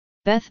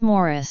Beth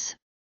Morris,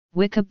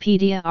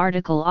 Wikipedia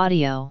article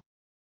audio.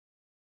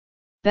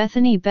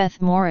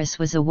 Beth Morris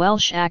was a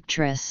Welsh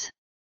actress.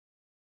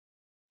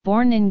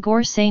 Born in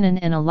Gorseinon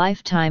and a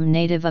lifetime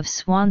native of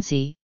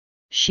Swansea,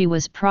 she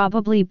was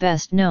probably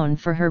best known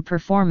for her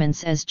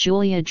performance as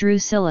Julia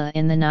Drusilla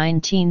in the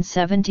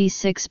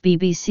 1976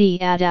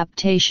 BBC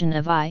adaptation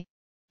of I,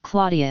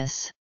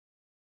 Claudius.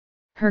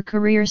 Her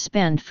career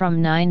spanned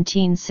from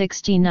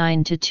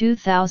 1969 to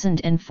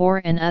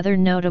 2004, and other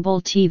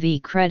notable TV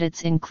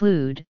credits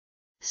include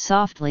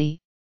Softly,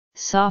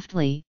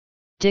 Softly,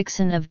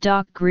 Dixon of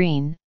Dock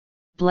Green,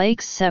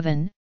 Blake's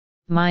 7,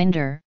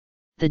 Minder,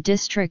 The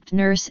District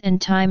Nurse and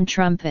Time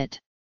Trumpet.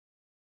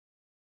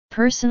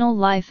 Personal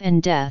life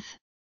and death.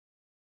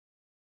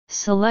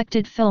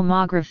 Selected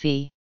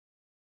filmography.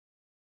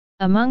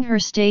 Among her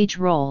stage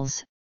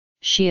roles,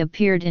 she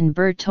appeared in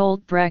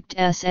Bertolt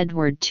Brecht's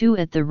Edward II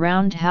at the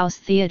Roundhouse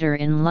Theatre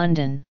in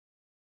London.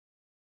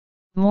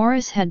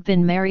 Morris had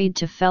been married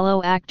to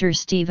fellow actor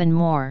Stephen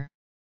Moore.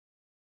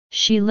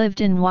 She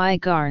lived in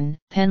Wygarn,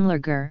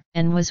 Penllygr,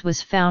 and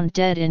was found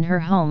dead in her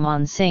home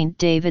on St.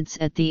 David's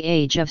at the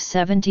age of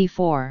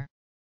 74.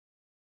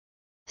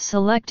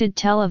 Selected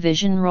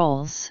television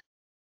roles.